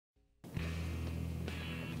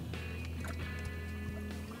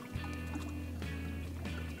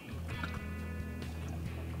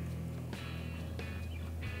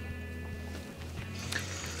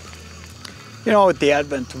You know, with the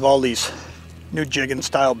advent of all these new jigging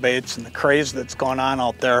style baits and the craze that's going on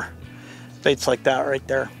out there, baits like that right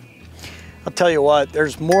there, I'll tell you what,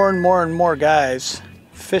 there's more and more and more guys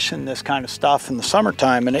fishing this kind of stuff in the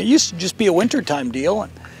summertime, and it used to just be a wintertime deal.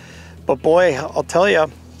 But boy, I'll tell you,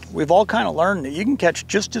 we've all kind of learned that you can catch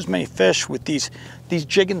just as many fish with these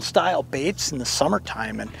jigging style baits in the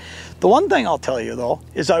summertime. And the one thing I'll tell you though,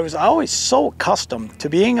 is I was always so accustomed to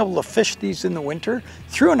being able to fish these in the winter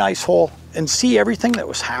through an ice hole and see everything that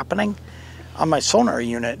was happening on my sonar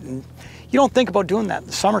unit. And you don't think about doing that in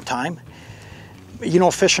the summertime, you know,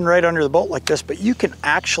 fishing right under the boat like this, but you can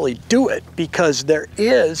actually do it because there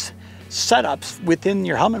is setups within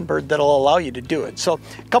your Humminbird that'll allow you to do it. So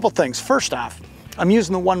a couple things. First off, I'm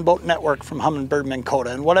using the one boat network from Humminbird Minn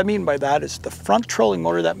Kota, and what I mean by that is the front trolling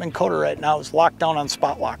motor of that Minn Kota right now is locked down on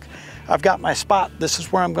spot lock. I've got my spot. This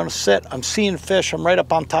is where I'm going to sit. I'm seeing fish. I'm right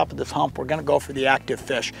up on top of this hump. We're going to go for the active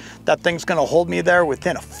fish. That thing's going to hold me there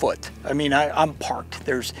within a foot. I mean, I'm parked.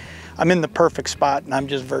 I'm in the perfect spot, and I'm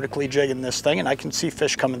just vertically jigging this thing, and I can see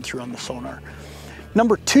fish coming through on the sonar.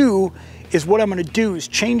 Number two is what I'm going to do is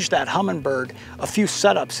change that Humminbird a few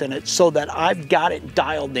setups in it so that I've got it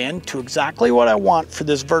dialed in to exactly what I want for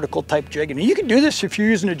this vertical type jigging. And you can do this if you're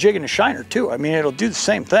using a jig and a shiner too. I mean, it'll do the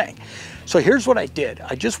same thing. So here's what I did.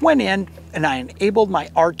 I just went in and I enabled my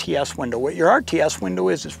RTS window. What your RTS window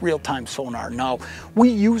is real-time sonar. Now, we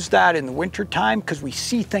use that in the winter time because we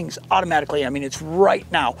see things automatically. I mean, it's right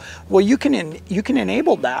now. Well, you can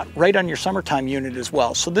enable that right on your summertime unit as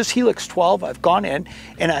well. So this Helix 12, I've gone in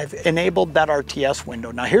and I've enabled that RTS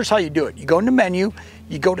window. Now, here's how you do it. You go into menu,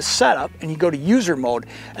 you go to setup, and you go to user mode,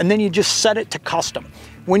 and then you just set it to custom.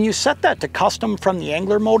 When you set that to custom from the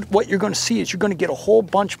angler mode, what you're going to see is you're going to get a whole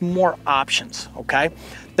bunch more options, okay?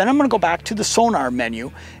 Then I'm going to go back to the sonar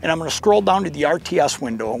menu and I'm going to scroll down to the RTS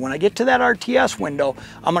window. And when I get to that RTS window,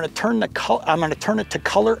 I'm going to turn it to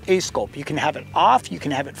color A-scope. You can have it off, you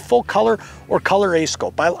can have it full color or color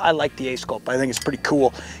A-scope. I like the A-scope. I think it's pretty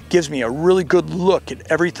cool. Gives me a really good look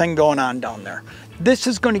at everything going on down there. This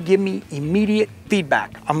is going to give me immediate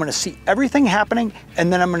feedback. I'm going to see everything happening,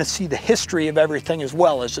 and then I'm going to see the history of everything as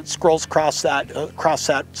well as it scrolls across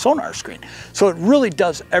that sonar screen. So it really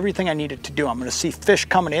does everything I need it to do. I'm going to see fish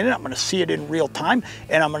coming in, and I'm going to see it in real time,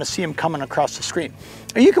 and I'm going to see them coming across the screen.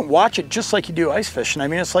 And you can watch it just like you do ice fishing. I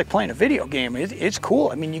mean, it's like playing a video game. It's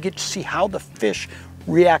cool. I mean, you get to see how the fish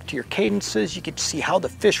react to your cadences, you get to see how the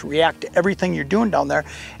fish react to everything you're doing down there,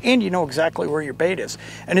 and you know exactly where your bait is.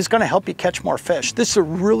 And it's going to help you catch more fish. This is a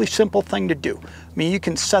really simple thing to do. I mean, you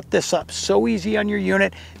can set this up so easy on your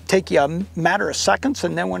unit, take you a matter of seconds,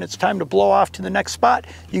 and then when it's time to blow off to the next spot,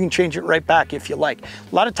 you can change it right back if you like.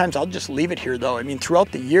 A lot of times I'll just leave it here though. I mean,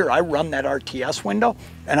 throughout the year I run that RTS window,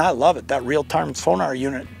 and I love it. That real-time sonar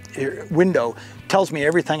unit window tells me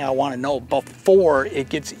everything I want to know before it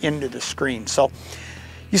gets into the screen. So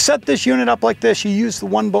you set this unit up like this, you use the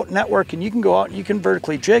one boat network, and you can go out and you can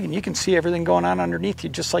vertically jig and you can see everything going on underneath you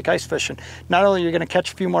just like ice fishing. Not only are you going to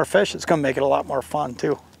catch a few more fish, it's going to make it a lot more fun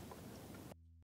too.